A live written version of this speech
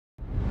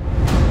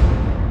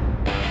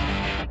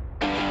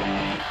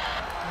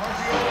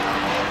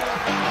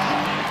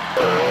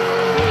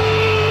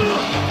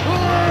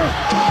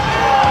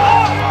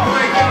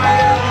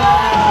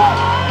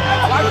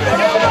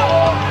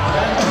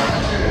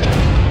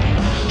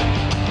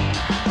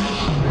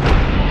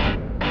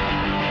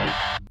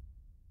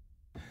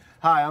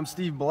Hi, I'm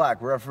Steve Black,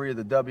 referee of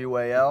the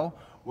WAL.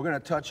 We're going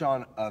to touch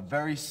on a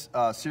very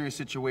serious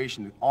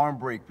situation, the arm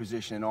break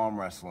position in arm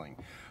wrestling.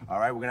 All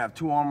right, we're going to have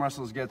two arm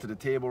wrestlers get to the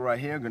table right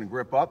here. Going to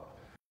grip up.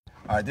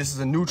 All right, this is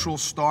a neutral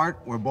start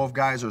where both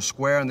guys are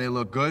square and they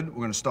look good.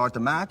 We're going to start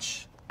the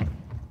match.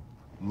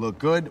 Look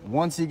good.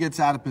 Once he gets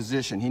out of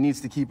position, he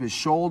needs to keep his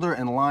shoulder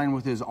in line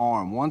with his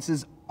arm. Once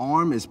his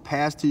arm is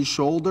past his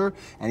shoulder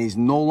and he's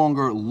no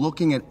longer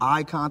looking at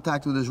eye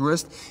contact with his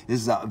wrist,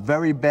 this is a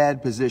very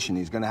bad position.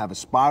 He's going to have a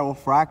spiral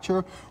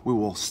fracture. We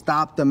will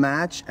stop the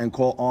match and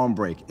call arm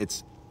break.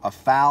 It's a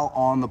foul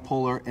on the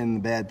puller in the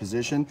bad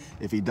position.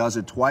 If he does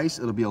it twice,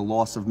 it'll be a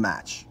loss of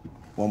match.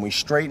 When we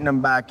straighten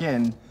him back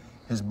in,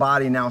 his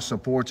body now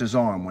supports his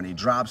arm. When he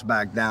drops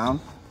back down,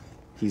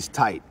 he's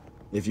tight.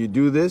 If you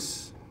do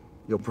this,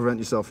 you'll prevent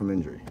yourself from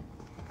injury.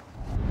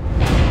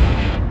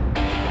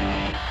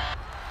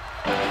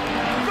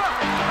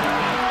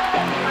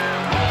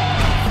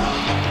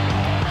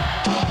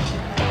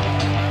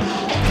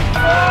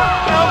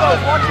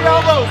 Watch your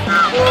elbows!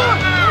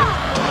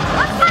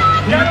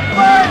 Get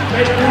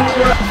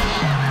him,